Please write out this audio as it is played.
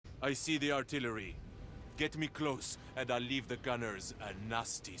I see the artillery. Get me close, and I'll leave the gunners a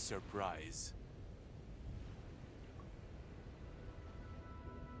nasty surprise.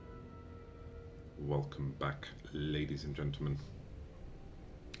 Welcome back, ladies and gentlemen.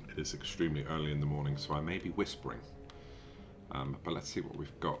 It is extremely early in the morning, so I may be whispering. But let's see what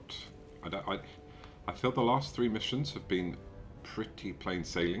we've got. I feel the last 3 missions have been pretty plain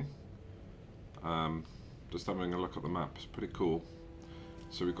sailing. Just having a look at the map, it's pretty cool.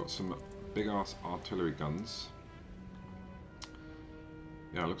 So we've got some big ass artillery guns.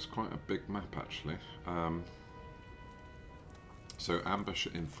 Yeah, it looks quite a big map actually. So ambush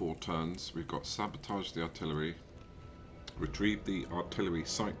in 4 turns. We've got sabotage the artillery, retrieve the artillery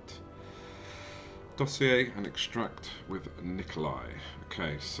site, dossier, and extract with Nikolai.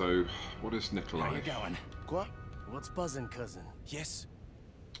 Okay, so what is Nikolai? How you going? Quoi? What's buzzing, cousin? Yes.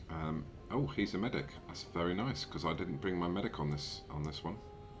 Oh, he's a medic. That's very nice because I didn't bring my medic on this one.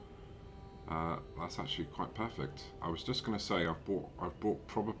 That's actually quite perfect. I was just going to say I've brought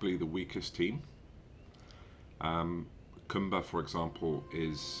probably the weakest team. Kumba, for example,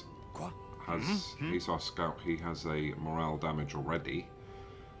 he's our scout. He has a morale damage already,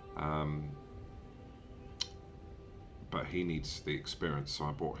 but he needs the experience, so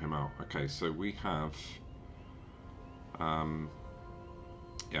I brought him out. Okay, so we have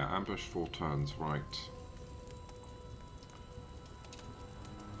yeah, ambush 4 turns, right.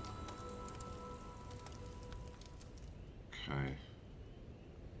 Okay.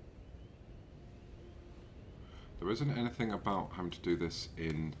 There isn't anything about having to do this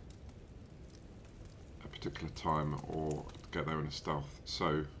in a particular time or get there in a stealth,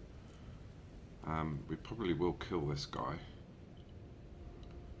 so we probably will kill this guy,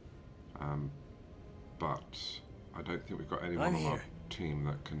 but I don't think we've got anyone on our team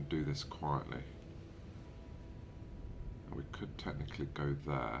that can do this quietly. And we could technically go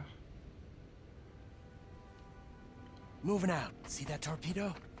there. Moving out. See that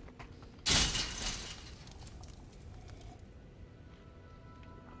torpedo?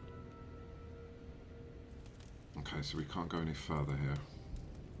 Okay, so we can't go any further here.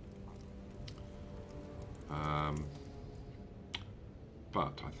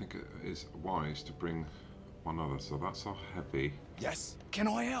 But I think it is wise to bring one other. So that's our heavy. Yes. Can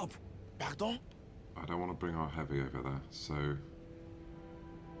I help? Pardon? I don't want to bring our heavy over there, so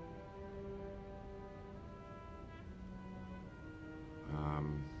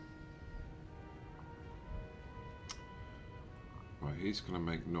right, he's going to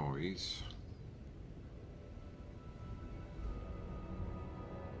make noise.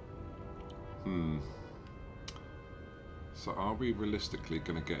 So are we realistically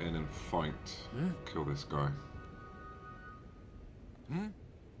going to get in and fight, kill this guy? Okay.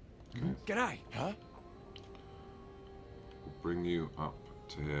 G'day. Huh? We'll bring you up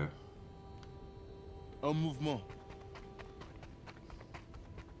to here. En mouvement.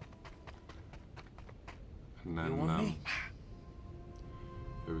 And then, You want me?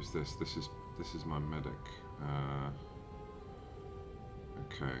 who is this? This is my medic.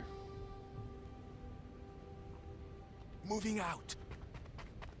 Okay. Moving out.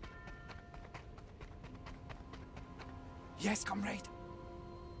 Yes, comrade.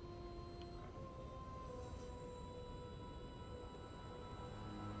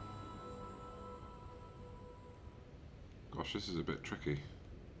 Gosh, this is a bit tricky.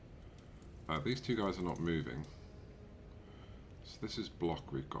 These 2 guys are not moving. So this is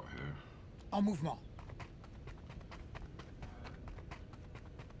block we've got here. En mouvement.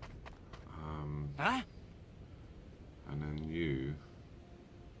 Huh? And then you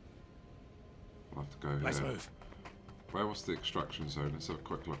will have to go here. Let's move. Where was the extraction zone? Let's have a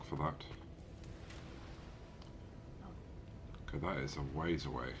quick look for that. Okay, that is a ways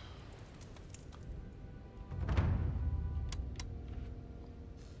away.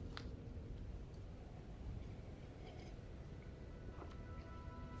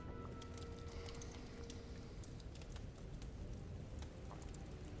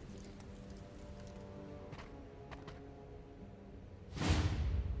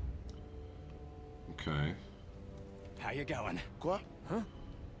 Okay. How you going? Quoi? Huh?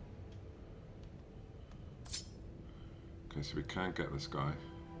 Okay, so we can get this guy.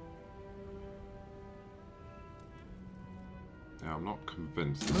 Yeah, I'm not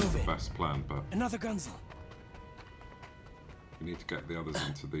convinced this is the best plan, but Another gunsel. we need to get the others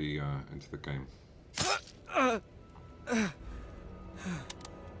into the game.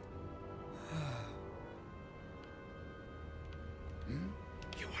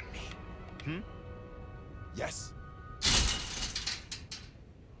 You want me? Yes.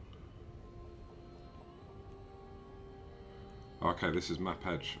 Okay, this is map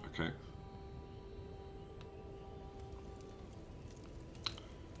edge. Okay.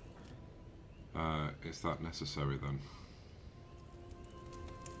 Is that necessary then?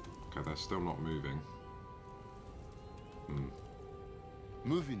 Okay, they're still not moving.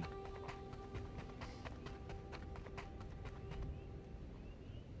 Moving.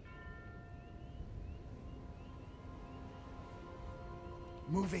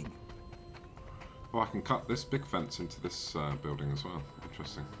 Moving. Oh, I can cut this big fence into this building as well.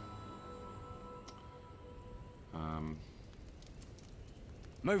 Interesting.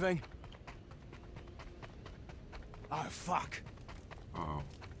 Moving. Oh, fuck. Uh-oh.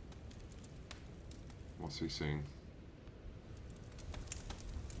 What's he seeing?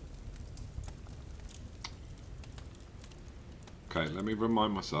 Okay, let me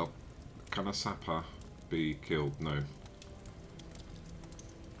remind myself. Can a sapper be killed? No.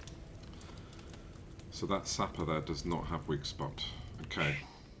 So that sapper there does not have weak spot. Okay.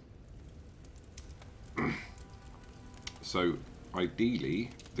 So ideally,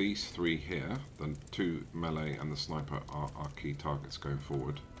 these three here, the two melee and the sniper, are our key targets going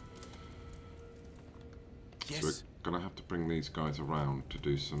forward. Yes. So we're going to have to bring these guys around to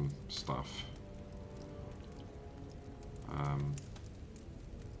do some stuff.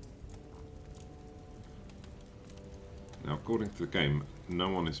 Now, according to the game, no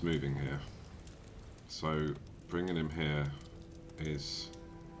one is moving here. So bringing him here is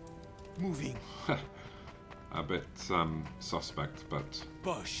Moving. a bit suspect, but...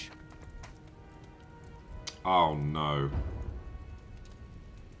 Bush. Oh no.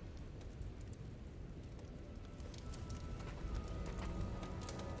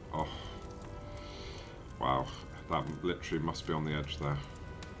 Oh. Wow. That literally must be on the edge there.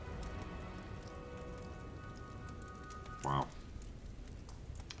 Wow.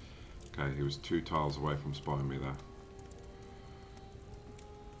 Okay, he was 2 tiles away from spotting me there.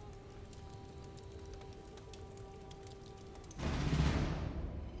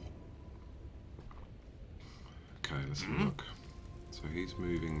 Okay, let's have a look. So he's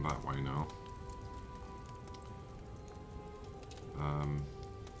moving that way now.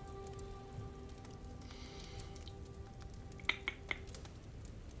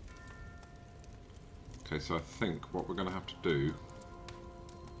 Okay, so I think what we're going to have to do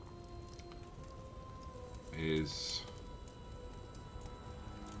is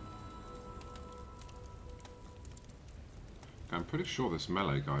I'm pretty sure this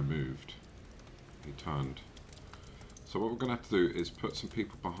melee guy moved. He turned. So what we're going to have to do is put some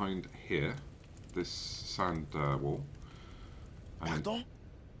people behind here, this sand wall. And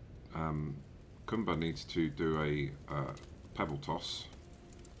Kumba needs to do a pebble toss.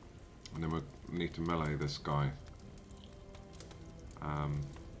 And then we'll need to melee this guy.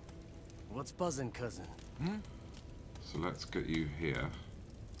 What's buzzing, cousin? So let's get you here.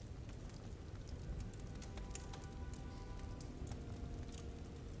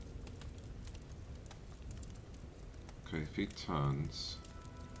 Okay, if he turns...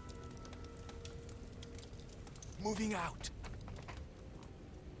 Moving out.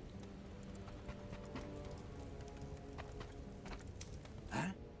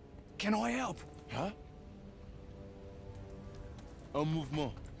 Huh? Can I help? Huh? Un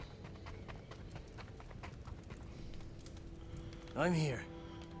mouvement. I'm here.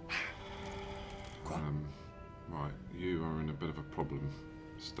 Right, you are in a bit of a problem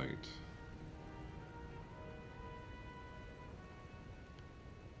state.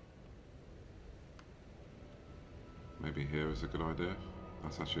 Maybe here is a good idea.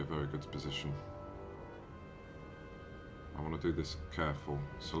 That's actually a very good position. I want to do this careful,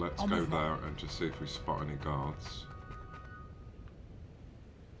 so let's go there and just see if we spot any guards.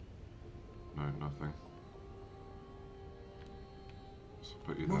 No, nothing. So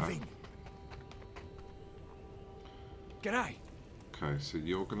put you there. G'day. Okay, so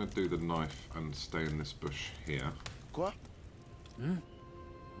you're going to do the knife and stay in this bush here. Quoi?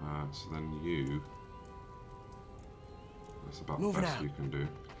 So then you... That's about Moving the best out. you can do.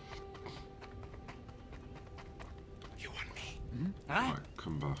 You want me? Huh? Right,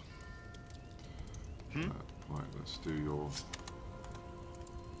 Kumba. Right, let's do your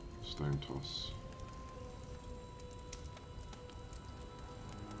stone toss.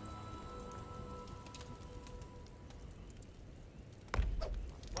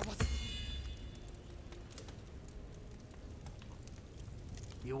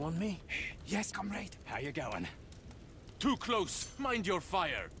 You want me? Yes, comrade. How you going? Too close! Mind your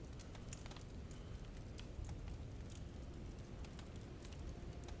fire!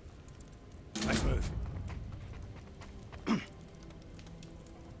 Nice move.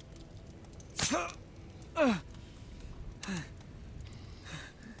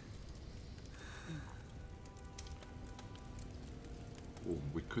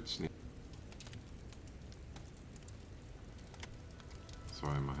 We could sneak.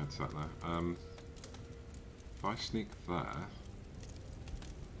 Sorry, my head's out there. If I sneak there,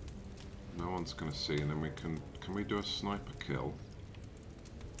 no one's going to see, and then we can we do a sniper kill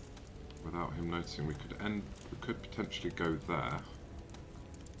without him noticing? We could potentially go there.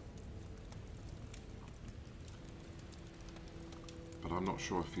 But I'm not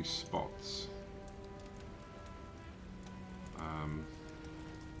sure if he spots.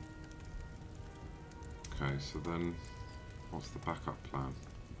 Okay, so then what's the backup plan?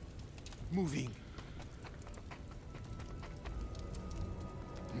 Moving.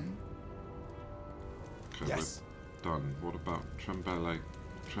 Okay, Yes. we're done. What about Tremblay?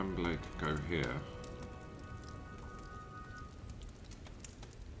 Tremblay could go here.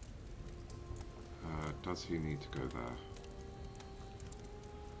 Does he need to go there?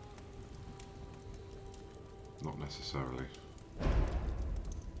 Not necessarily.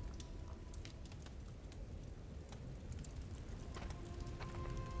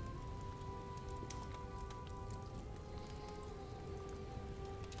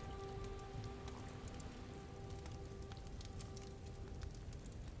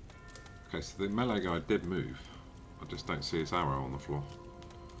 Okay, so the melee guy did move. I just don't see his arrow on the floor.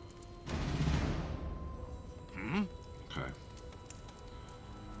 Okay.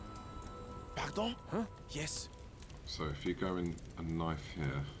 Pardon? Huh? Yes. So if you go in a knife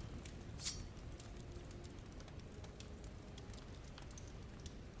here.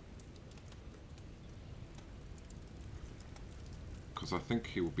 Because I think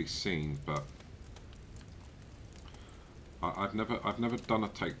he will be seen, but I've never done a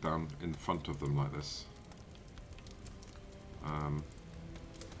takedown in front of them like this.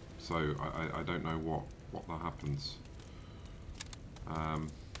 So I don't know what that happens.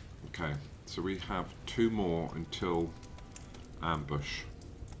 Okay, so we have 2 more until ambush.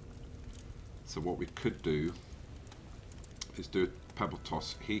 So what we could do is do a pebble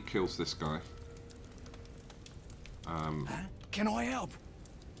toss. He kills this guy. Can I help?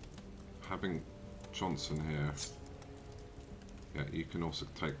 Having Johnson here, yeah, you can also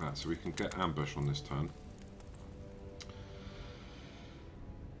take that. So we can get ambush on this turn.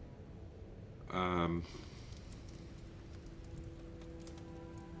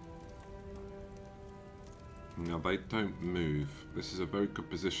 Now they don't move. This is a very good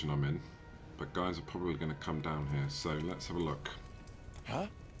position I'm in, but guys are probably going to come down here. So let's have a look. Huh?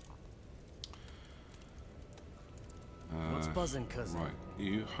 What's buzzing, cousin? Right,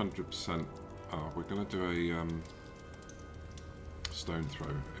 you 100%. Oh, we're going to do a stone throw.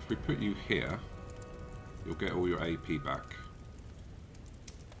 If we put you here, you'll get all your AP back.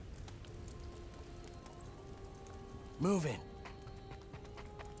 Moving.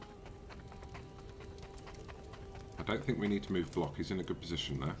 I don't think we need to move block. He's in a good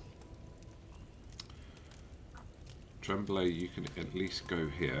position there. Tremblay, you can at least go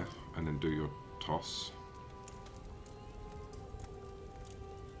here and then do your toss.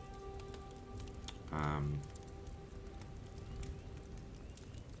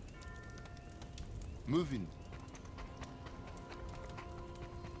 Moving.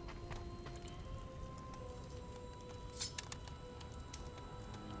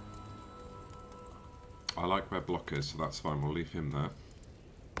 I like where block is, so that's fine. We'll leave him there.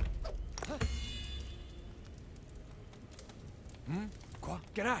 Quoi?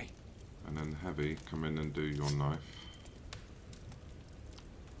 G'day. And then heavy, come in and do your knife.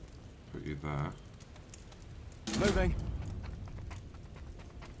 Put you there. Moving.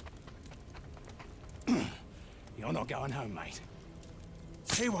 You're not going home, mate.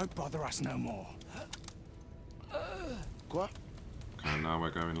 He won't bother us no more. Quoi? Okay, now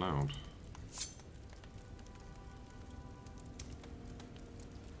we're going loud.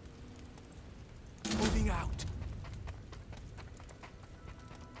 Moving out.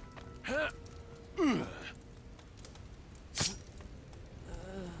 Okay,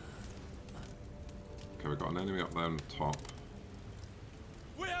 we've got an enemy up there on the top.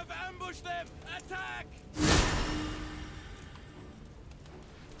 We have ambushed them! Attack!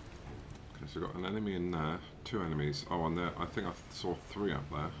 Okay, so we've got an enemy in there, 2 enemies. Oh, and there, I think I saw 3 up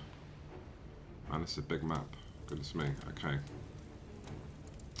there. Man, this is a big map. Goodness me. Okay.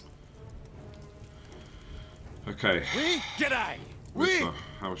 Okay. G'day. Whistler,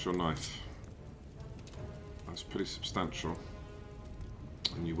 how was your knife? That's pretty substantial.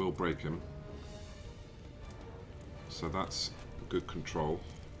 And you will break him. So that's good control.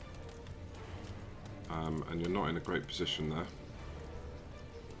 And you're not in a great position there.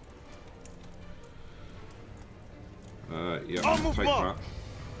 Yeah, I'll take move that.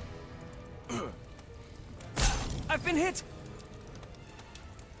 I've been hit.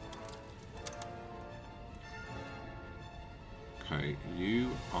 You're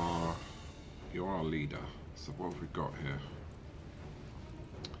our leader. So what have we got here?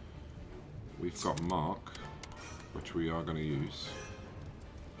 We've got Mark, which we are going to use.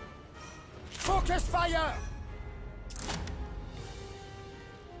 Focus fire!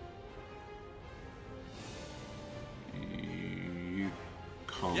 You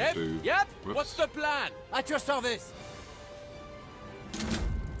can't do... Yep! Whoops. What's the plan? At your service!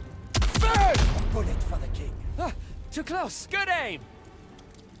 A bullet for the king. Ah, too close. Good aim!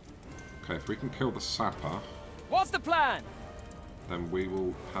 Okay, if we can kill the sapper, What's the plan? then we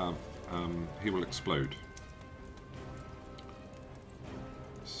will have... he will explode.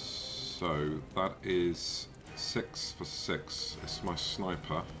 So that is 6 for 6. It's my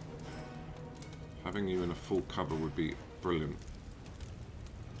sniper. Having you in a full cover would be brilliant.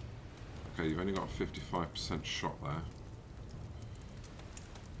 Okay, you've only got a 55% shot there.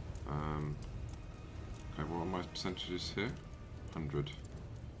 Okay, what are my percentages here? 100.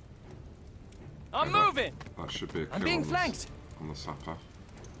 I'm Okay, moving. That should be a kill I'm being on the flanked. on the sapper.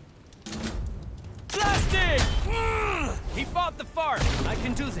 Blasting! He fought the fart. I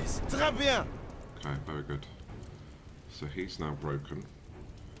can do this. Très bien! Okay, very good. So he's now broken.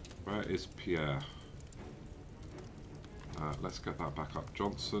 Where is Pierre? Let's get that back up.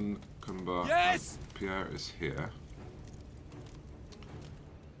 Johnson, Kumba, Yes! Pierre is here.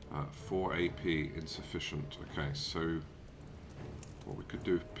 4 AP insufficient. Okay, so what we could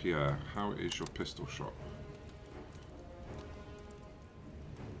do with Pierre, how is your pistol shot?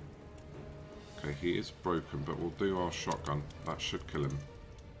 Okay, he is broken, but we'll do our shotgun. That should kill him.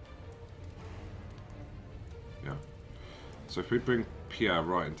 Yeah. So if we bring Pierre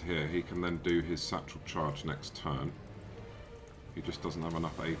right into here, he can then do his satchel charge next turn. He just doesn't have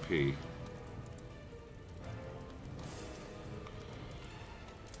enough AP.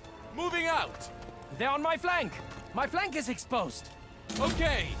 Moving out! They're on my flank. My flank is exposed.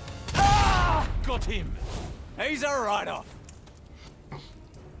 Okay! Ah! Got him! He's a write-off.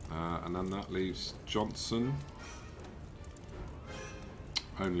 And then that leaves Johnson.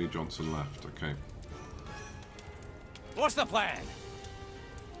 Only Johnson left, okay. What's the plan?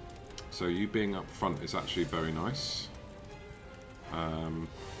 So you being up front is actually very nice. So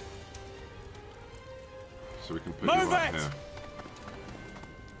we can put you Move right it! here.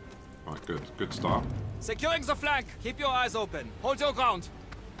 Right, good. Good start. Securing the flank! Keep your eyes open. Hold your ground.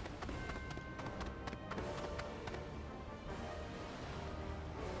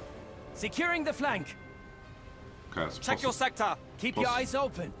 Securing the flank. Okay, that's Check your sector. Keep your eyes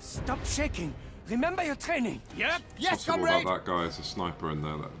open. Stop shaking. Remember your training. Yep. Yes, possible comrade! that guy is a sniper in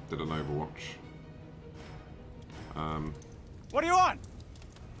there that did an Overwatch. What do you want?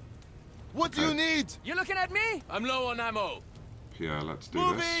 What do you Okay. need? You looking at me? I'm low on ammo. Pierre, let's do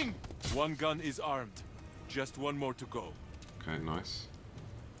Moving! One gun is armed. Just one more to go. this. Okay, nice.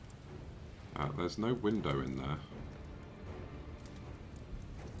 There's no window in there.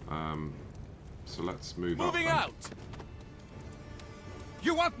 So let's move Moving up. out!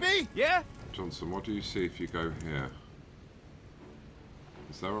 You want me? Yeah? Johnson, what do you see if you go here?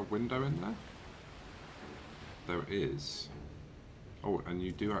 Is there a window in there? There is. Oh, and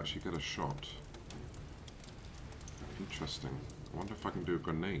you do actually get a shot. Interesting. I wonder if I can do a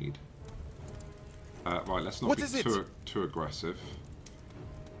grenade. Right, let's not What be is it? too aggressive.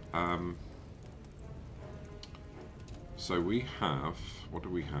 So we have... What do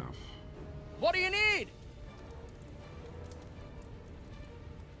we have? What do you need?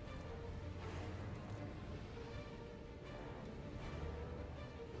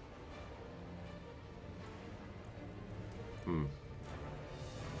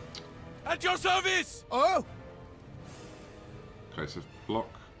 At your service! Oh! Okay, so block...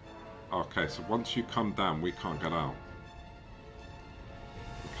 Okay, so once you come down, we can't get out.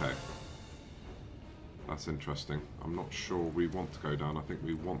 Okay. That's interesting. I'm not sure we want to go down. I think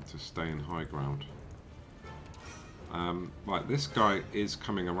we want to stay in high ground. Right, this guy is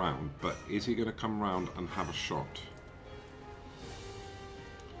coming around, but is he going to come around and have a shot?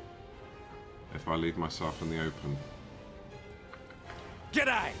 If I leave myself in the open.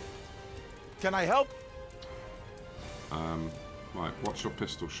 G'day! Can I help? Right, what's your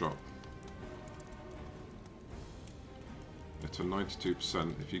pistol shot? It's a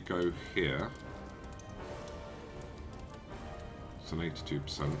 92%. If you go here, it's an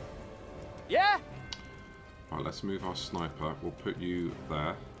 82%. Yeah? Right, let's move our sniper. We'll put you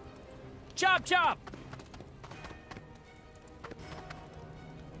there. Chop, chop!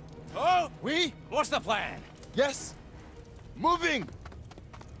 Oh! Oui? What's the plan? Yes! Moving!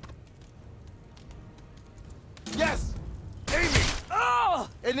 Yes! Aiming! Oh!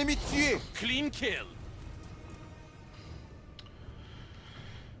 Ennemi tué! Clean kill.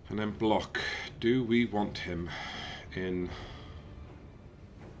 And then block. Do we want him in?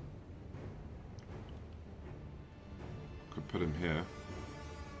 Could put him here.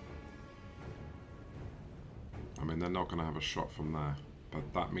 I mean, they're not going to have a shot from there,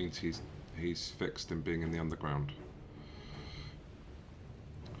 but that means he's fixed in being in the underground,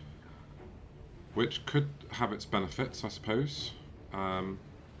 which could have its benefits, I suppose. But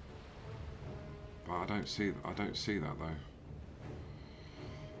I don't see that though.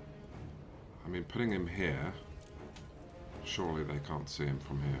 I mean, putting him here, surely they can't see him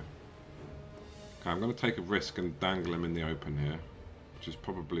from here. Okay, I'm going to take a risk and dangle him in the open here, which is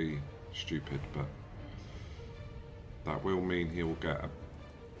probably stupid, but that will mean he will get a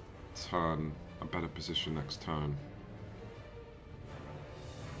better position next turn.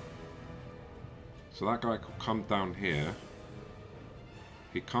 So that guy could come down here.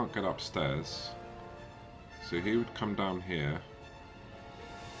 He can't get upstairs, so he would come down here.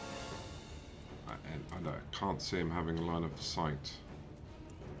 And I can't see him having a line of sight.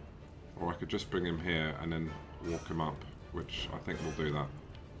 Or I could just bring him here and then walk him up, which I think will do that.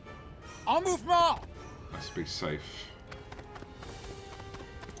 I'll move more! Let's be safe.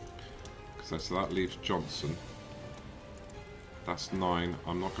 So that leaves Johnson. That's 9.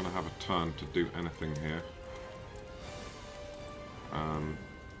 I'm not going to have a turn to do anything here.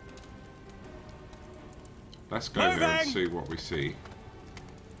 Let's go there and see what we see.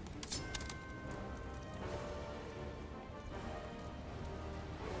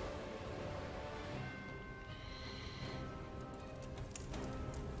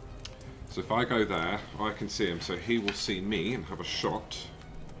 So if I go there, I can see him, so he will see me and have a shot.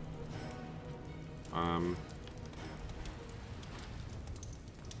 I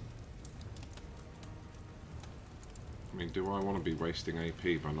mean, do I want to be wasting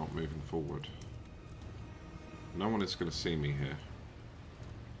AP by not moving forward? No one is going to see me here.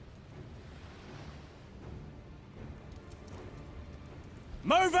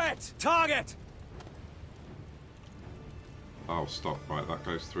 Move it! Target! Oh, stop. Right, that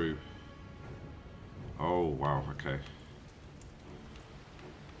goes through. Oh, wow, okay.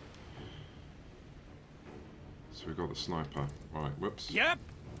 So we got the sniper. Right, whoops. Yep.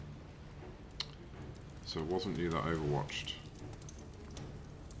 So it wasn't you that overwatched.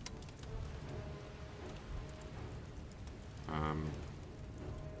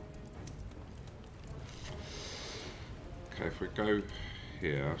 Okay, if we go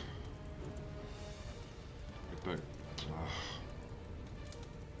here, we don't.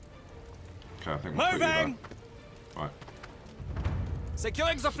 Okay, I think we'll put you there. Right.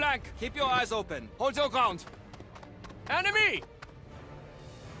 Securing the flank. Keep your eyes open. Hold your ground. Enemy!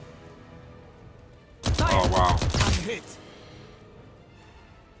 Oh wow. I'm hit.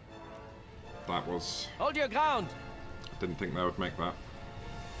 That was. Hold your ground. Didn't think they would make that.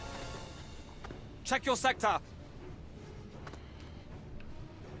 Check your sector.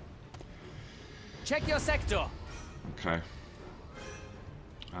 Check your sector. Okay.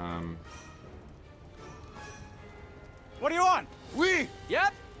 What do you want? We!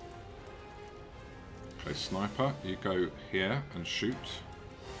 Yep. Okay, sniper, you go here and shoot.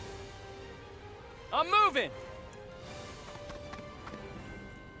 I'm moving.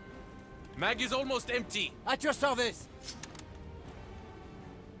 Mag is almost empty. At your service!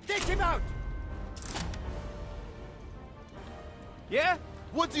 Take him out! Yeah?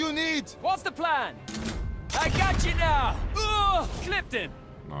 What do you need? What's the plan? I got you now. Ugh, clipped him.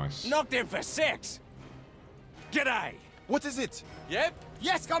 Nice. Knocked him for 6! G'day! What is it? Yep.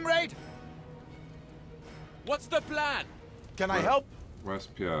 Yes, comrade! What's the plan? Can I help? Where's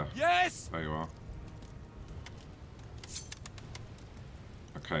Pierre? Yes. There you are.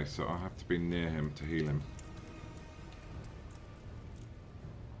 Okay, so I have to be near him to heal him.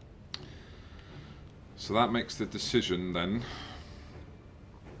 So that makes the decision then.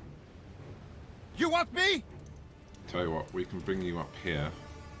 You want me? Tell you what, we can bring you up here.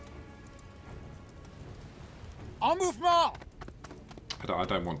 I'll move more! I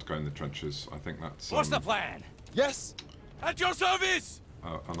don't want to go in the trenches. I think that's What's the plan? Yes. At your service.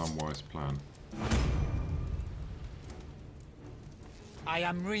 an unwise plan. I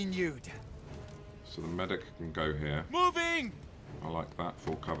am renewed. So the medic can go here. Moving. I like that,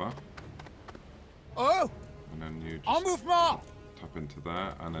 full cover. Oh! And then you I'll just move more! tap into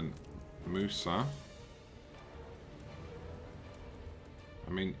there, and then Musa.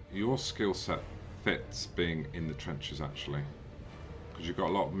 I mean, your skill set fits being in the trenches actually, because you've got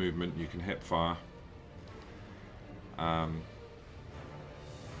a lot of movement. You can hip fire.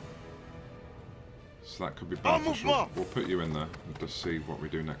 So that could be beneficial. We'll put you in there and just see what we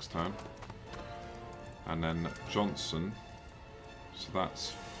do next turn. And then Johnson. So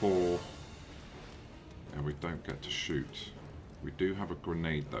that's 4. And we don't get to shoot. We do have a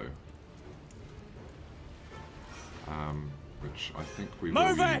grenade though. Which I think we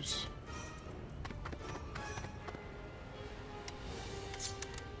will use.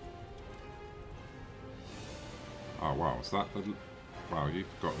 Oh wow, is that the... Wow, you've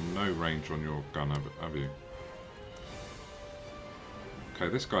got no range on your gun, have you? Okay,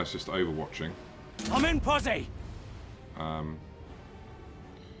 this guy's just overwatching. I'm in posse! And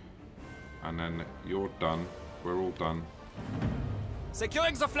then you're done. We're all done.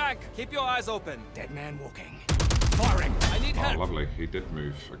 Securing the flank. Keep your eyes open. Dead man walking. Firing! I need Oh, help. lovely. He did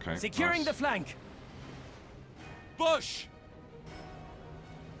move. Okay. Securing nice. the flank! Bush!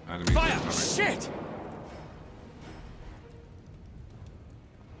 Enemies Fire! incoming. Shit!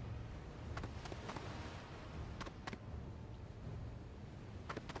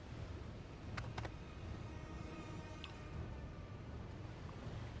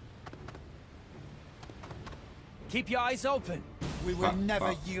 Keep your eyes open. We will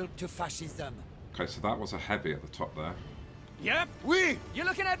never yield to fascism. Okay, so that was a heavy at the top there. Yep. Oui! You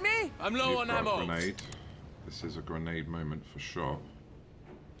looking at me? I'm low You've on got ammo. a grenade. This is a grenade moment for sure.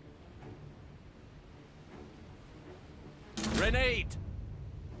 Grenade!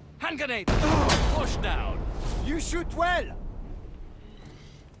 Hand grenade! Push down! You shoot well!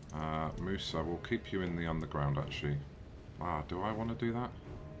 Musa, we'll keep you in the underground actually. Ah, do I want to do that?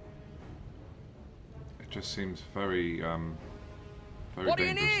 It just seems very, very What do you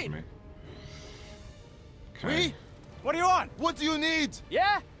dangerous need? to me. Okay. Oui? What do you want? What do you need?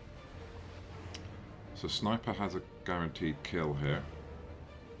 Yeah? So Sniper has a guaranteed kill here.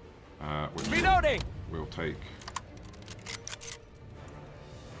 Which Reloading! we'll take.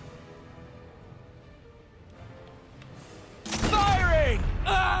 Firing!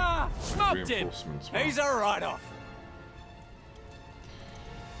 Ah! Smoked him! Reinforcements. Well. He's a write-off.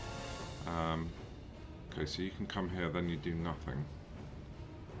 Okay, so you can come here, then you do nothing.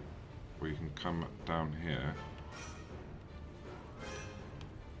 Or you can come down here.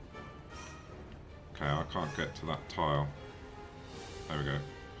 Okay, I can't get to that tile. There we go.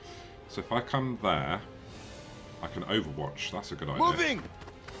 So if I come there, I can overwatch. That's a good idea. Moving!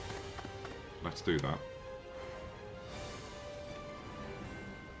 Let's do that.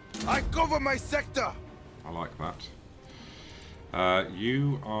 I cover my sector! I like that.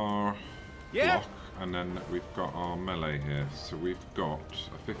 You are Yeah? block, and then we've got our melee here. So we've got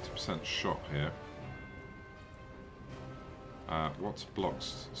a 50% shot here. What's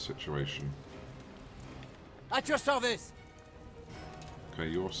block's situation? At your service! Okay,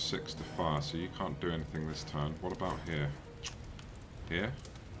 you're 6 to fire, so you can't do anything this turn. What about here? Here?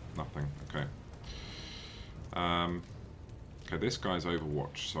 Nothing. Okay. Okay, this guy's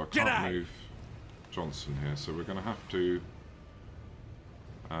overwatch, so I can't G'day. move Johnson here. So we're going to have to...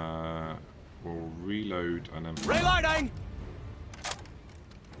 we'll reload and then... Reloading!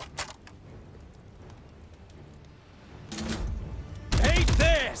 Eat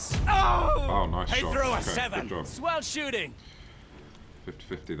this! Oh! Oh, nice He shot. threw a Okay, 7. good job. Swell shooting.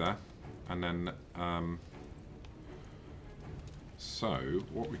 50-50 there. And then... so,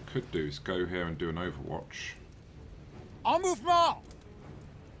 what we could do is go here and do an overwatch. En mouvement!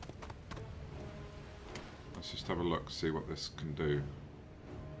 Let's just have a look, see what this can do.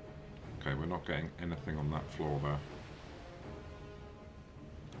 Okay, we're not getting anything on that floor there.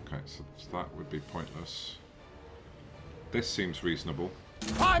 Okay, so that would be pointless. This seems reasonable.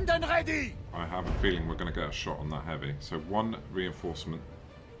 Primed and ready! I have a feeling we're going to get a shot on that heavy. So 1 reinforcement.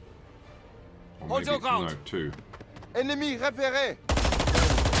 Or Hold your ground. No, 2. Ennemi repéré!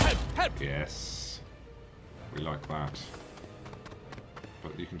 Help! Help! Yes. We like that.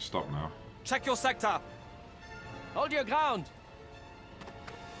 But you can stop now. Check your sector. Hold your ground.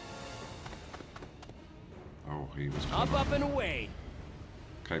 Oh, he was Up, clever. up and away.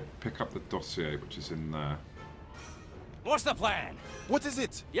 Okay, pick up the dossier, which is in there. What's the plan? What is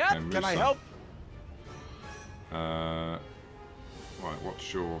it? Yep. Okay, Can I Musa. help? Right,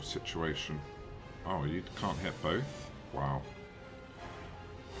 what's your situation? Oh, you can't hit both? Wow.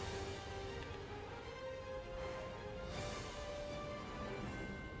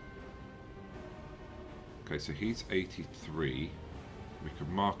 Okay, so he's 83. We could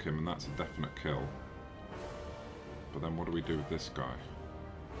mark him and that's a definite kill. But then what do we do with this guy?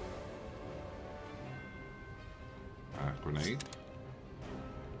 Grenade.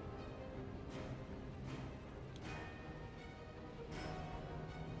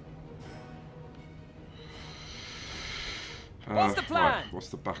 What's the plan? Right, what's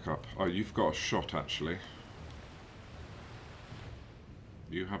the backup? Oh, you've got a shot actually.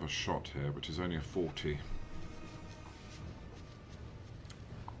 You have a shot here, which is only a 40.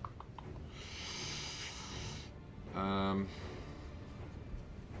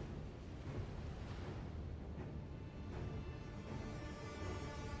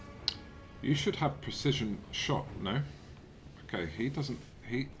 You should have precision shot, no? Okay, he doesn't.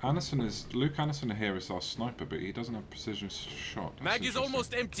 Luke Anderson here is our sniper, but he doesn't have precision shot. That's Mag is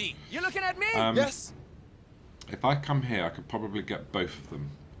almost empty. You looking at me? Yes. If I come here, I could probably get both of them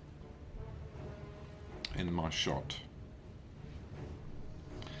in my shot.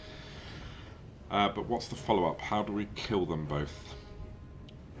 But what's the follow-up? How do we kill them both?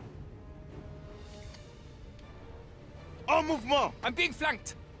 En mouvement. I'm being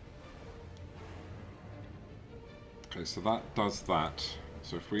flanked. Okay, so that does that.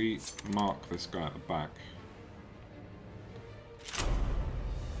 So if we mark this guy at the back.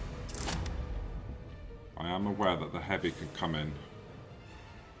 I am aware that the heavy can come in.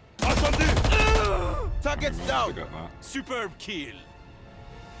 Entendu. Target's down. Get that. Superb kill.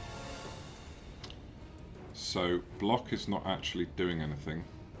 So block is not actually doing anything.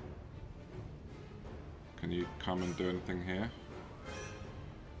 Can you come and do anything here?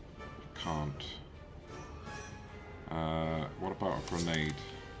 Can't. What about a grenade?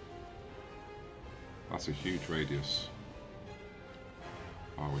 That's a huge radius.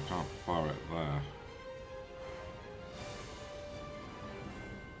 Oh, we can't fire it there.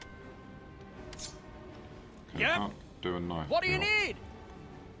 Okay, Yep. can't do a knife. What do you kill. need?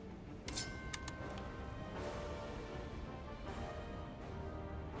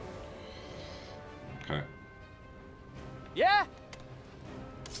 Okay. Yeah?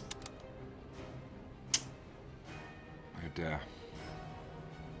 Oh dear.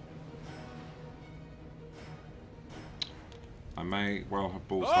 I may well have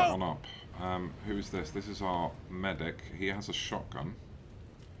ballsed that one up. Who is this? This is our medic. He has a shotgun.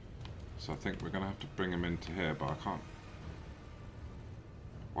 So I think we're going to have to bring him into here, but I can't.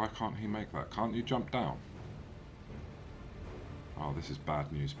 Why can't he make that? Can't you jump down? Oh, this is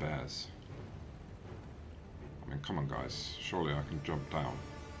bad news bears. I mean, come on guys. Surely I can jump down.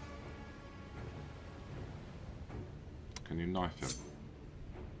 Can you knife him?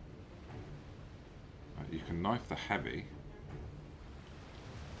 You can knife the heavy.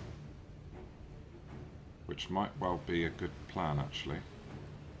 Which might well be a good plan, actually.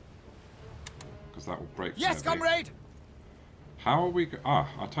 Because that will break the Yes, heavy. comrade. How are we...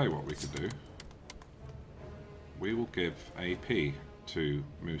 I'll tell you what we could do. We will give AP to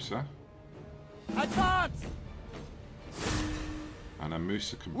Musa. Advance. And then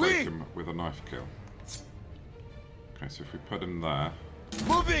Musa can break him with a knife kill. Okay, so if we put him there...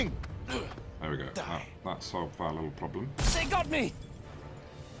 Moving. There we go. That solved that little problem. They got me.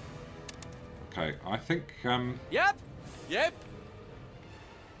 Okay, I think Yep. Yep.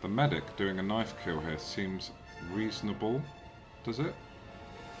 the medic doing a knife kill here seems reasonable. Does it?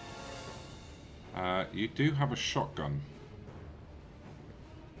 You do have a shotgun.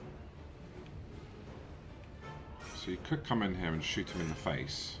 So you could come in here and shoot him in the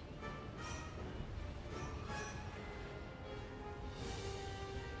face.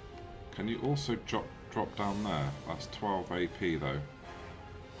 Can you also drop down there? That's 12 AP though.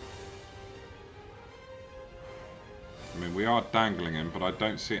 I mean, we are dangling him, but I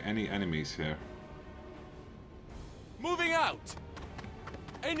don't see any enemies here. Moving out.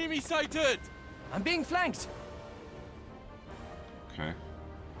 Enemy sighted. I'm being flanked. Okay.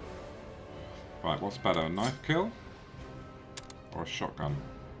 Right, what's better, a knife kill or a shotgun?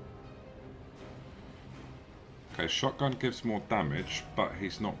 Okay, shotgun gives more damage, but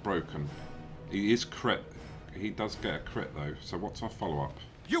he's not broken. He is crit. He does get a crit though. So what's our follow-up?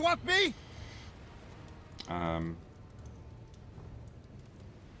 You want me?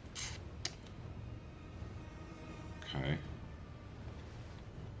 Okay.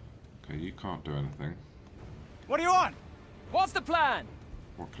 Okay, you can't do anything. What do you want? What's the plan?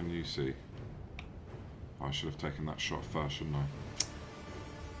 What can you see? I should have taken that shot first, shouldn't I?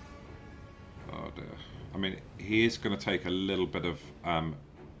 Oh dear. I mean, he is going to take a little bit of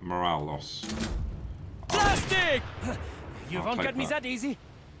morale loss. Plastic! You I'll won't take get me that. that easy.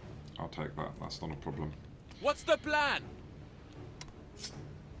 I'll take that. That's not a problem. What's the plan?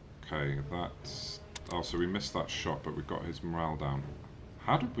 Okay, that's... Oh, so we missed that shot, but we got his morale down.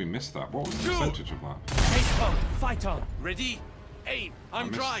 How did we miss that? What was the percentage of that? Face on, fight on. Ready? Aim. I'm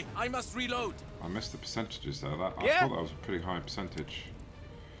missed- dry. I must reload. I missed the percentages there. I Yeah. thought that was a pretty high percentage.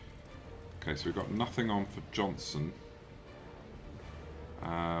 Okay, so we've got nothing on for Johnson.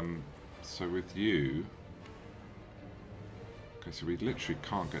 So with you... Okay, so we literally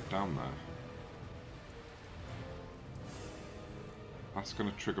can't get down there. That's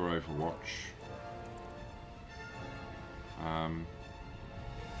going to trigger Overwatch.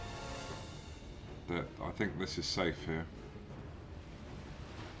 that I think this is safe here.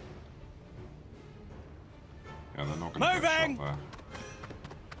 Yeah, they're not going to get shot there.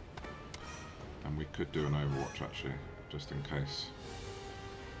 And we could do an overwatch actually, just in case.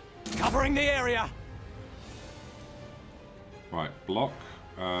 Covering the area. Right, block.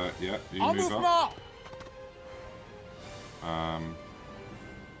 Yeah, you move up.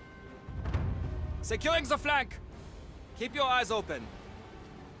 Securing the flank. Keep your eyes open.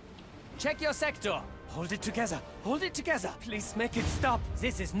 Check your sector. Hold it together. Hold it together. Please make it stop.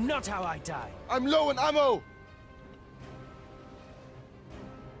 This is not how I die. I'm low on ammo.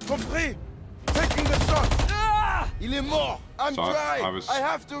 Compris. Taking the shot. Ah! Il est mort. I'm So dry. I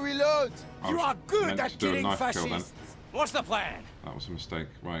have to reload. You are good meant at to do a killing knife kill then. fascists. What's the plan? That was a mistake.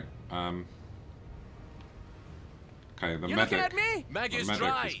 Right. Okay, the You medic. looking at me? Mag The is medic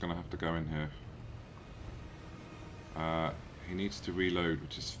dry. is going to have to go in here. He needs to reload,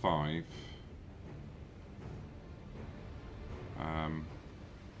 which is 5.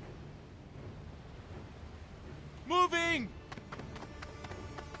 Moving!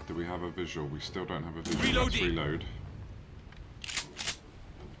 Do we have a visual? We still don't have a visual. Let's Reloading. reload.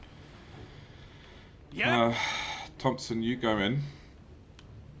 Yeah. Thompson, you go in.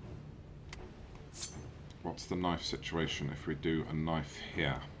 What's the knife situation if we do a knife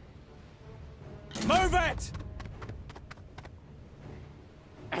here? Move it!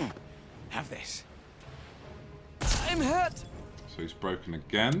 Have this. I'm hurt. So he's broken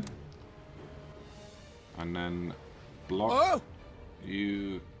again. And then block. Oh!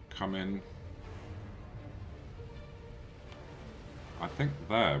 You come in. I think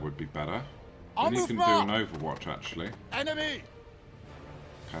there would be better. Then you can do an overwatch actually. Enemy.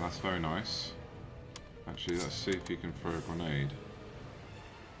 Okay, that's very nice. Actually, let's see if you can throw a grenade.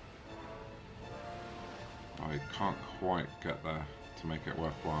 I can't quite get there to make it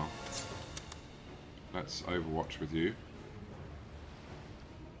worthwhile. Let's overwatch with you.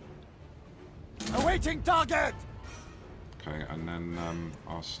 Awaiting target. Okay, and then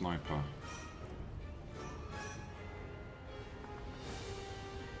our sniper.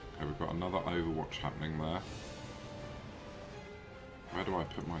 Okay, we've got another overwatch happening there. Where do I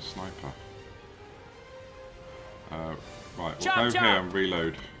put my sniper? Right, we'll go here and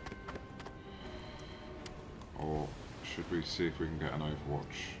reload. Or should we see if we can get an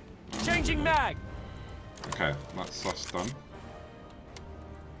overwatch? No, Changing mag. Okay, that's done.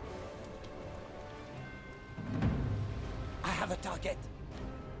 I have a target.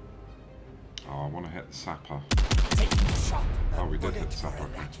 Oh, I want to hit the sapper. Taking the shot. Oh, we did hit the sapper.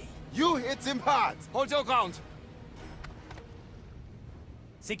 Okay. You hit him hard. Hold your ground.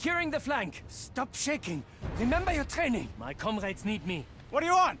 Securing the flank. Stop shaking. Remember your training. My comrades need me. What do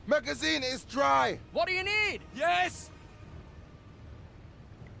you want? Magazine is dry. What do you need? Yes!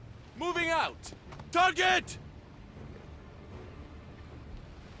 Moving out! Target!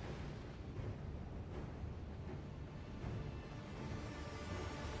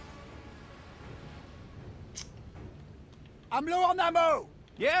 I'm low on ammo.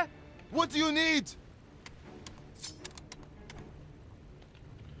 Yeah? What do you need?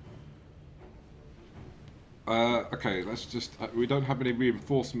 Okay, let's just... we don't have any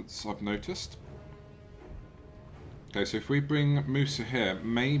reinforcements, I've noticed. Okay, so if we bring Musa here,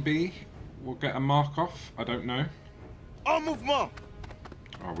 maybe we'll get a mark off. I don't know. En mouvement.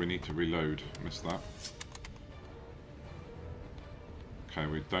 Oh, we need to reload. Missed that. Okay,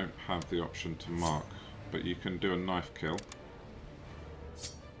 we don't have the option to mark, but you can do a knife kill.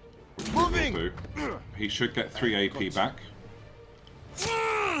 Which we Moving. will do. He should get 3 AP back.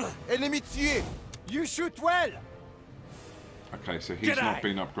 Ennemi tué. You shoot well. Okay, so he's not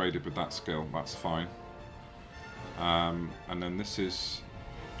been upgraded with that skill. That's fine. And then this is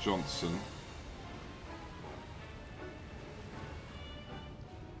Johnson.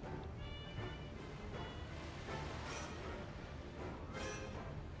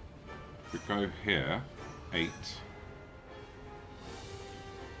 We go here, 8.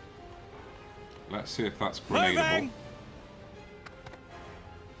 Let's see if that's grenadable.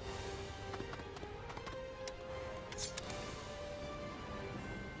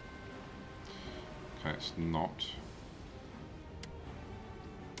 Okay, it's not.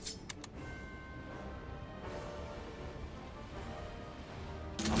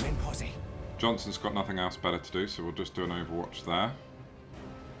 I'm in posse. Johnson's got nothing else better to do, so we'll just do an overwatch there.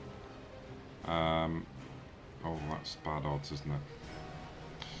 Oh, that's bad odds, isn't it?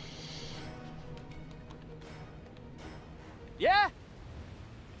 Yeah?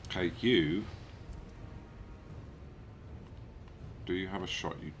 Okay, you... Do you have a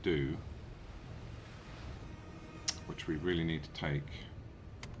shot? You do. Which we really need to take.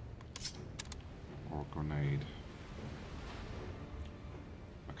 or grenade.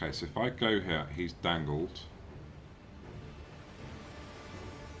 Okay, so if I go here, he's dangled.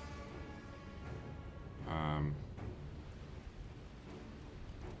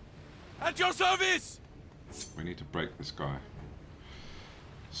 At your service! We need to break this guy.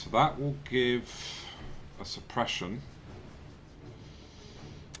 So that will give a suppression.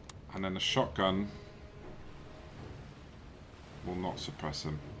 And then a shotgun will not suppress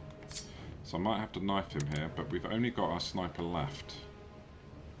him. So I might have to knife him here, but we've only got our sniper left.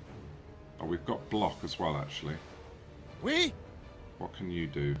 Oh, we've got block as well, actually. Oui? What can you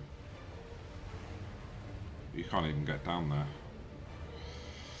do? You can't even get down there.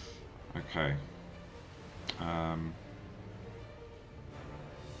 Okay. I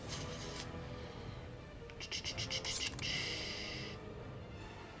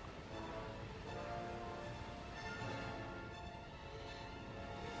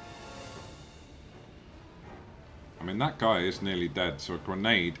mean, that guy is nearly dead, so a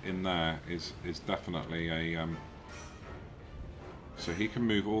grenade in there is definitely a... So he can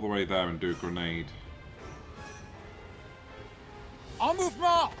move all the way there and do a grenade. En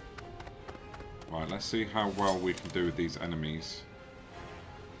mouvement! Right, let's see how well we can do with these enemies.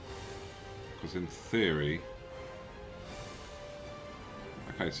 Because in theory...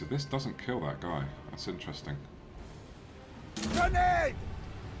 Okay, so this doesn't kill that guy. That's interesting. Grenade!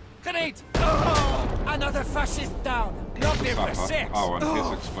 Grenade! Oh, another fascist down. Not there for Sapper. 6. Oh, and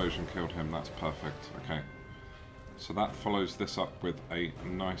his explosion killed him. That's perfect. Okay. So that follows this up with a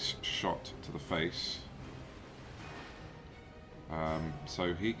nice shot to the face.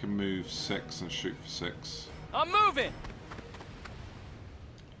 So he can move 6 and shoot for 6. I'm moving.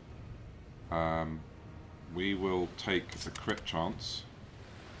 We will take the crit chance.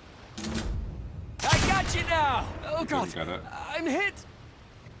 I got you now. Oh God, Didn't get it. I'm hit.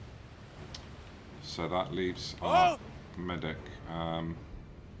 So that leaves our medic.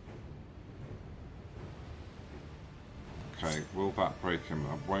 Okay, will that break him?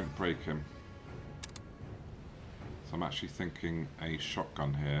 It won't break him. So I'm actually thinking a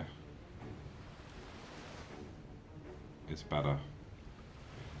shotgun here is better.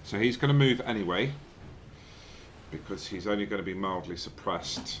 So he's going to move anyway, because he's only going to be mildly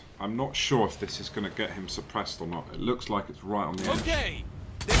suppressed. I'm not sure if this is going to get him suppressed or not. It looks like it's right on the edge. Okay,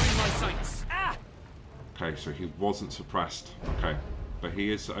 they're in my sights. Ah! Okay, so he wasn't suppressed. Okay, but he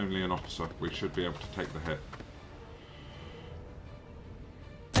is only an officer. We should be able to take the hit.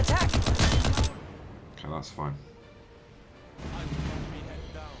 Attack! Okay, that's fine.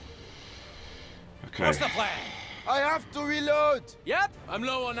 Okay, What's the plan? I have to reload! Yep. I'm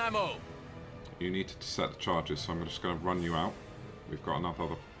low on ammo. you need to set the charges, so I'm just going to run you out. We've got enough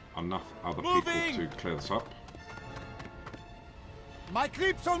other people to clear this up. My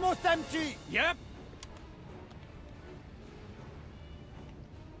clip's almost empty! Yep.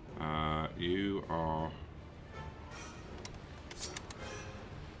 You are...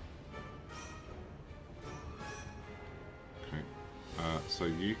 Okay. So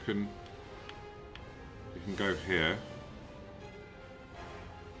you can go here.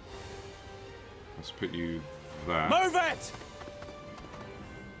 Let's put you there. Move it!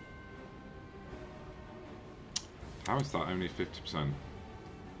 How is that only 50%?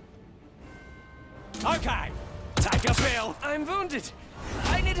 Okay. Take a bill. I'm wounded.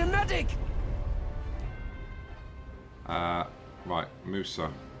 I need a medic. Right,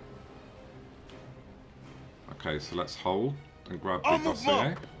 Musa. Okay, so let's hold and grab the En dossier.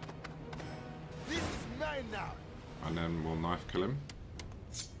 mouvement. This is mine now! And then we'll knife kill him.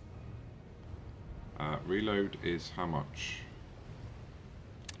 Reload is how much?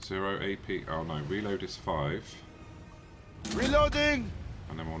 0 AP. Oh no, reload is 5. Reloading!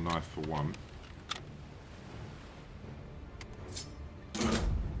 And then we'll knife for 1.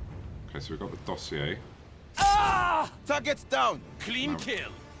 Okay, so we've got the dossier. Ah! Target's down! Clean No.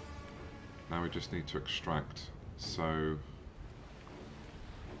 kill. Now we just need to extract. So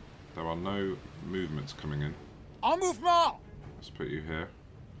there are no movements coming in. En mouvement! Let's put you here.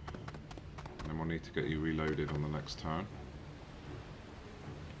 And then we'll need to get you reloaded on the next turn.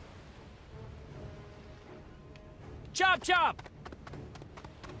 Chop chop!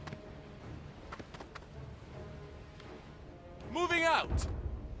 Moving out.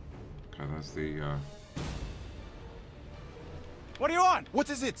 Okay, there's the... What do you want? What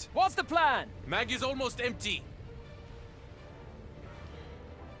is it? What's the plan? Mag is almost empty.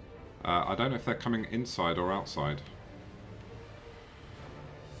 I don't know if they're coming inside or outside.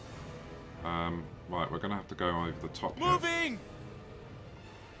 Right, we're going to have to go over the top here. Moving.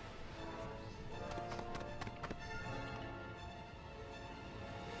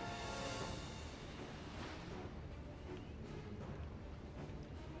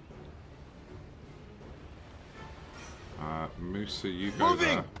 Musa, you go Moving!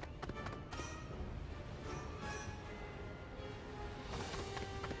 there.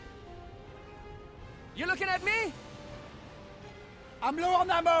 You looking at me? I'm low on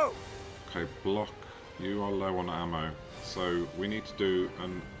ammo! Okay, block. You are low on ammo. So we need to do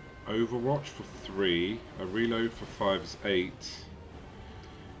an overwatch for 3. A reload for 5 is 8.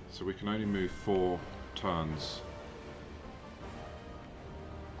 So we can only move 4 turns.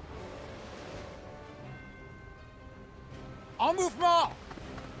 En mouvement!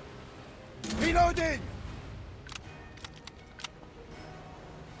 Reloading!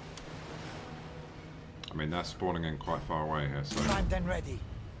 I mean, they're spawning in quite far away here, so Primed and ready.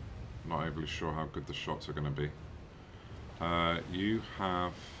 not overly sure how good the shots are going to be. You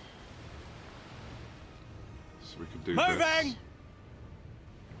have... So we could do this. Moving!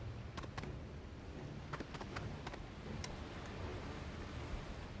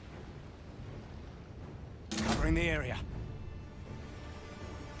 Covering the area.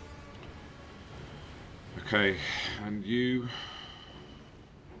 Okay, and you...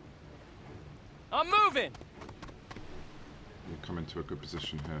 I'm moving! You come into a good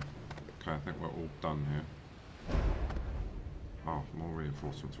position here. Okay, I think we're all done here. Oh, more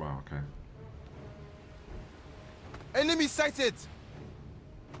reinforcements. Wow, okay. Enemy sighted!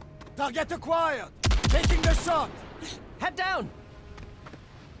 Target acquired! Taking the shot! Head down!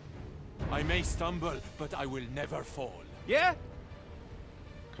 I may stumble, but I will never fall. Yeah?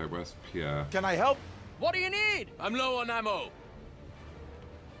 Okay, where's Pierre? Can I help? What do you need? I'm low on ammo.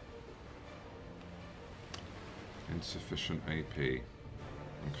 Insufficient AP.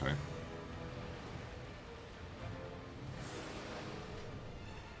 Okay.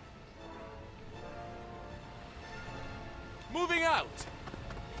 Moving out!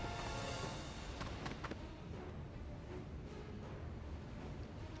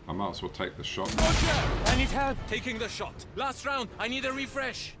 I might as well take the shot. I need help. Taking the shot. Last round, I need a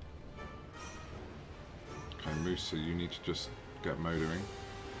refresh. Okay, Musa, you need to just get motoring.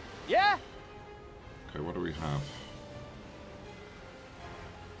 Yeah? Okay, what do we have?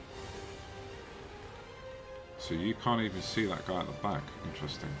 So you can't even see that guy at the back.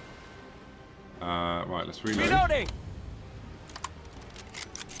 Interesting. Right, let's reload. Reloading!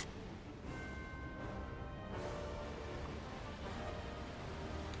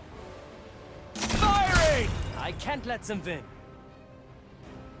 Firing! I can't let them win.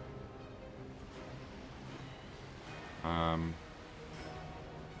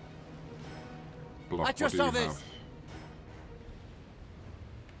 Block, At your what do you service. have?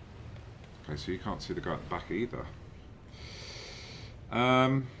 Okay, so you can't see the guy at the back either.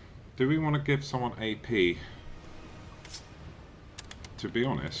 Do we want to give someone AP? To be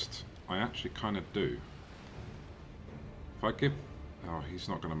honest, I actually kind of do. If I give... Oh, he's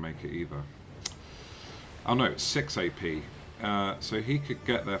not going to make it either. Oh no, it's 6 AP. So he could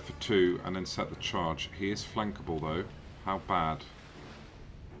get there for 2 and then set the charge. He is flankable though. How bad?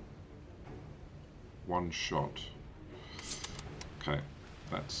 1 shot. Okay,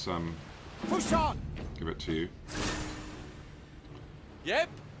 let's Push on! give it to you. Yep.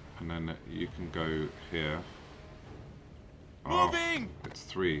 And then you can go here. Moving! Oh, it's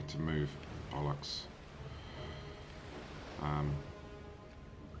 3 to move. Bollocks.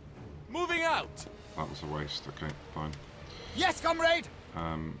 Moving out! That was a waste. Okay, fine. Yes, comrade!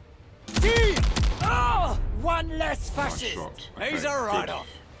 Um, Team! Oh! One less nice fascist! shot. He's a good. write-off.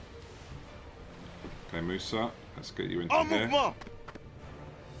 Okay, Musa, let's get you into En here. mouvement!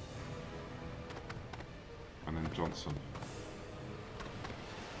 And then Johnson.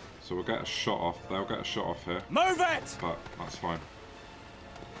 So we'll get a shot off. They'll get a shot off here, Move it! but that's fine.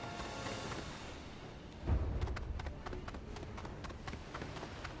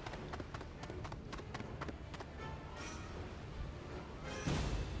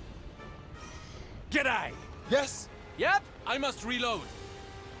 G'day! Yes? Yep? I must reload.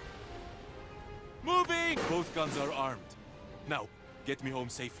 Moving! Both guns are armed. Now, get me home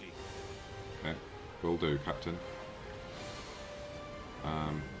safely. Okay, will do, Captain.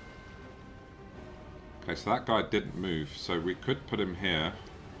 Okay, so that guy didn't move, so we could put him here.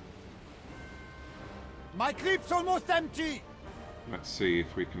 My clip's almost empty! Let's see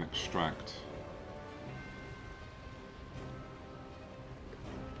if we can extract.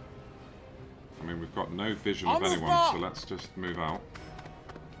 I mean, we've got no vision of I'll move anyone, back. so let's just move out.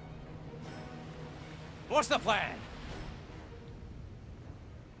 What's the plan?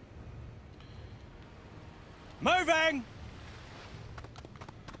 Moving!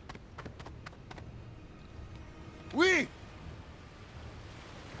 Oui!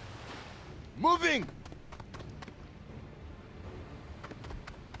 Moving!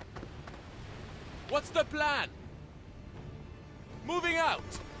 What's the plan? Moving out!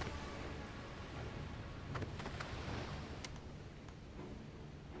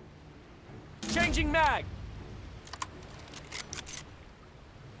 Changing mag!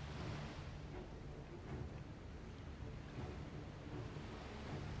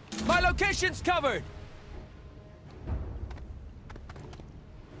 My location's covered!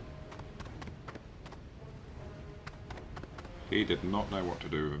 He did not know what to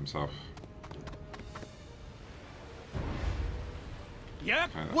do with himself. Yep.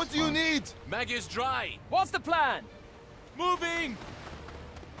 Okay, that's What do you fine. need? Mag is dry! What's the plan? Moving!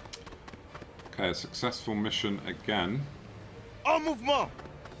 Okay, a successful mission again. En mouvement!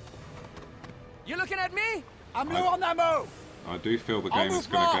 You looking at me? I'm low on ammo! I do feel the En game is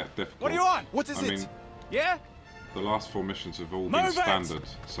going to mouvement! get difficult. What do you want? What is I it? mean, Yeah? the last 4 missions have all Move been it! standard,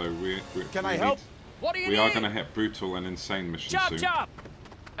 so Can I need- help? What do you We need? are going to hit brutal and insane missions Chop, soon. chop!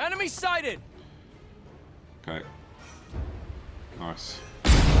 Enemy sighted! Okay. Nice.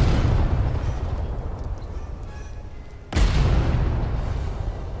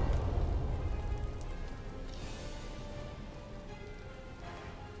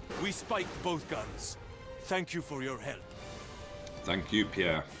 We spiked both guns. Thank you for your help. Thank you,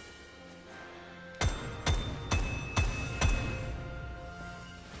 Pierre.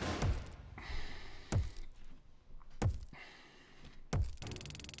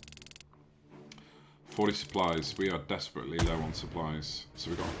 $40 supplies. We are desperately low on supplies. So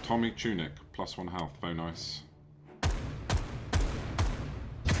we've got Tommy Tunic, +1 health. Very nice.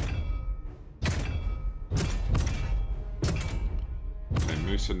 Okay,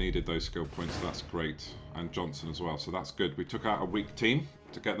 Musa needed those skill points. That's great. And Johnson as well. So that's good. We took out a weak team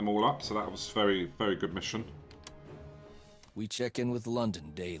to get them all up. So that was very, very good mission. We check in with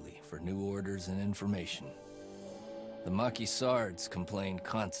London daily for new orders and information. The Maquisards complain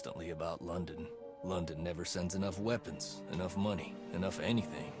constantly about London. London never sends enough weapons, enough money, enough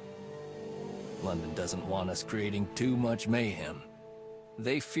anything. London doesn't want us creating too much mayhem.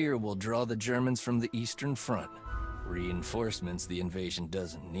 They fear we'll draw the Germans from the Eastern Front, reinforcements the invasion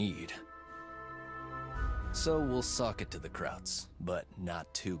doesn't need. So we'll sock it to the Krauts, but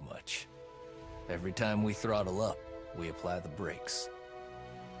not too much. Every time we throttle up, we apply the brakes.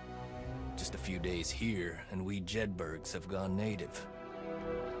 Just a few days here, and we Jedburghs have gone native.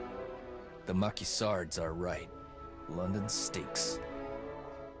 The Maquisards are right. London stinks.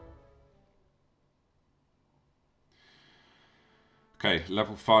 Okay,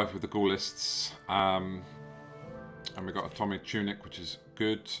 level 5 with the Gaulists. And we got a Tommy Tunic, which is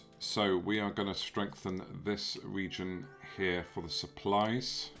good. So we are going to strengthen this region here for the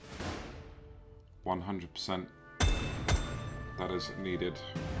supplies. 100%. That is needed.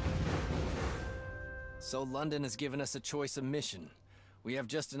 So London has given us a choice of mission. We have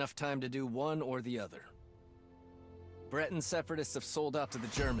just enough time to do one or the other. Breton separatists have sold out to the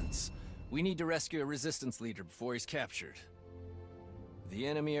Germans. We need to rescue a resistance leader before he's captured. The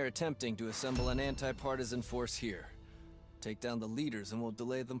enemy are attempting to assemble an anti-partisan force here. Take down the leaders and we'll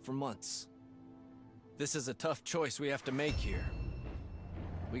delay them for months. This is a tough choice we have to make here.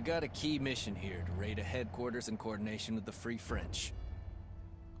 We got a key mission here to raid a headquarters in coordination with the Free French.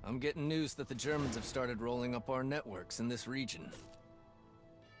 I'm getting news that the Germans have started rolling up our networks in this region.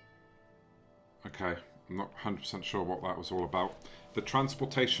 Okay, I'm not 100% sure what that was all about. The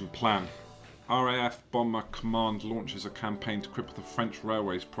transportation plan. RAF Bomber Command launches a campaign to cripple the French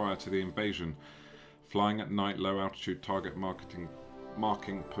railways prior to the invasion. Flying at night, low altitude target marking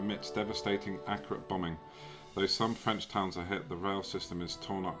permits devastating, accurate bombing. Though some French towns are hit, the rail system is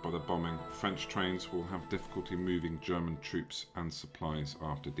torn up by the bombing. French trains will have difficulty moving German troops and supplies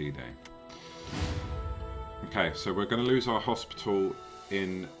after D-Day. Okay, so we're going to lose our hospital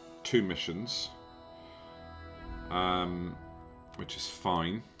in 2 missions, which is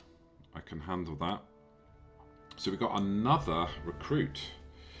fine. I can handle that. So we've got another recruit.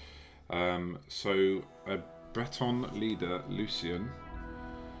 So a Breton leader, Lucien,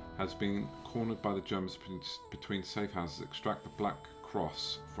 has been cornered by the Germans between safe houses. Extract the Black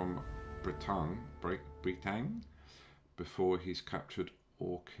Cross from Bretagne before he's captured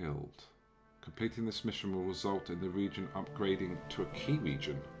or killed. Completing this mission will result in the region upgrading to a key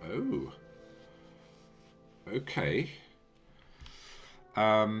region. Oh. Okay.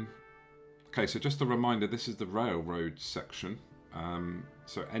 Okay, so just a reminder, this is the railroad section.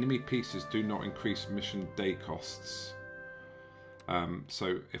 So enemy pieces do not increase mission day costs.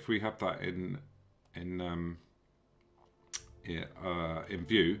 So if we have that in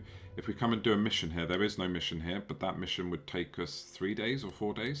view, if we come and do a mission here, there is no mission here, but that mission would take us 3 days or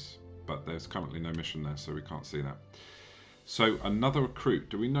 4 days. But there's currently no mission there, so we can't see that. So another recruit.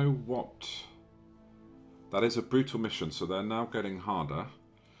 Do we know what That is a brutal mission, so they're now getting harder.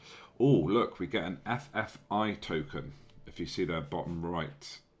 Oh, look, we get an FFI token, if you see there, bottom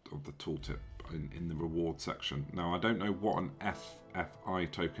right of the tooltip in the reward section. Now, I don't know what an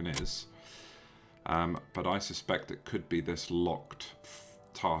FFI token is, but I suspect it could be this locked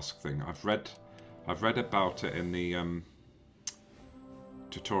task thing. I've read about it in the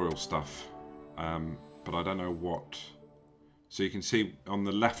tutorial stuff, but I don't know what. So you can see on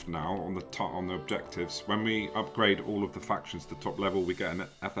the left now, on the objectives, when we upgrade all of the factions to top level, we get an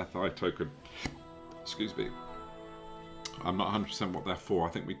FFI token. Excuse me. I'm not 100% what they're for. I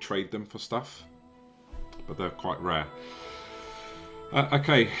think we trade them for stuff, but they're quite rare.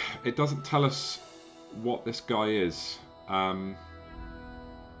 Okay, it doesn't tell us what this guy is.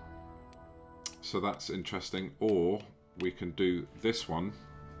 So that's interesting. Or we can do this one.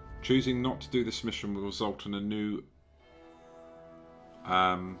 Choosing not to do this mission will result in a new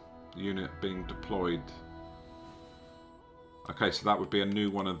unit being deployed. Okay, so that would be a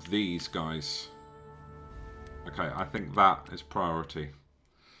new one of these guys. Okay, I think that is priority.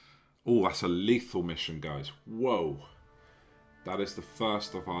 Oh, that's a lethal mission, guys. Whoa. That is the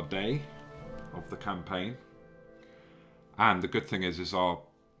first of our day of the campaign. And the good thing is our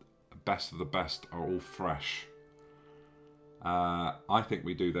best of the best are all fresh. I think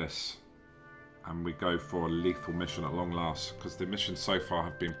we do this. And we go for a lethal mission at long last, because the missions so far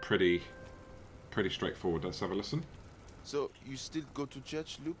have been pretty straightforward. Let's have a listen. So, you still go to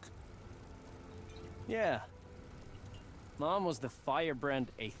church, Luke? Yeah. Mom was the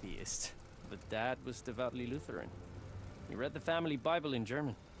firebrand atheist, but Dad was devoutly Lutheran. He read the family Bible in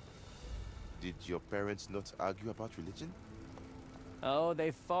German. Did your parents not argue about religion? Oh,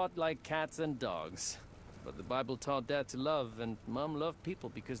 they fought like cats and dogs. But the Bible taught Dad to love, and Mom loved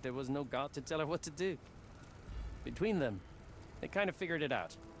people because there was no God to tell her what to do. Between them, they kind of figured it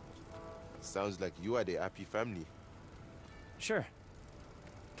out. Sounds like you are the happy family. Sure.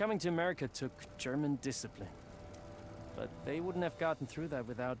 Coming to America took German discipline. But they wouldn't have gotten through that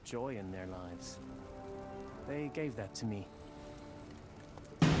without joy in their lives. They gave that to me.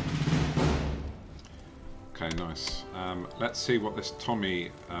 Okay, nice. Let's see what this Tommy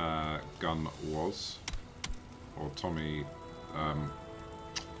gun was. Or Tommy, I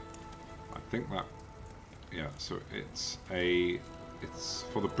think that, yeah, so it's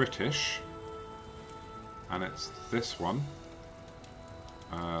for the British, and it's this one.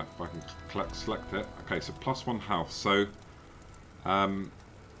 If I can select it. Okay, so +1 health. So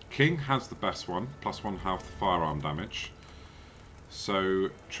King has the best one, +1 health firearm damage. So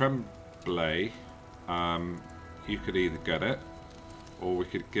Tremblay, you could either get it, or we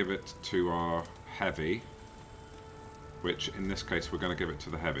could give it to our heavy, which in this case we're going to give it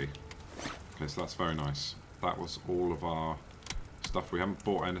to the heavy. Okay, so that's very nice. That was all of our stuff. We haven't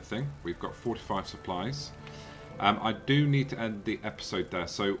bought anything. We've got 45 supplies. I do need to end the episode there,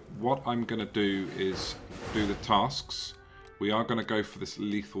 so what I'm going to do is do the tasks. We are going to go for this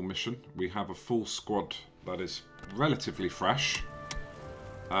lethal mission. We have a full squad that is relatively fresh.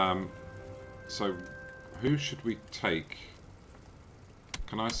 So who should we take?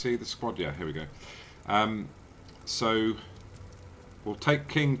 Can I see the squad? Yeah, here we go. So we'll take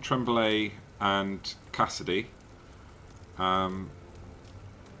King, Tremblay and Cassidy, and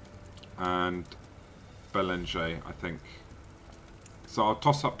Belanger, I think. So I'll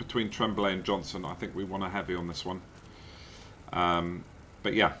toss up between Tremblay and Johnson. I think we want a heavy on this one.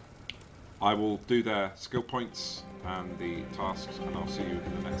 But yeah, I will do their skill points and the tasks, and I'll see you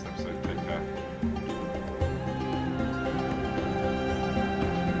in the next episode.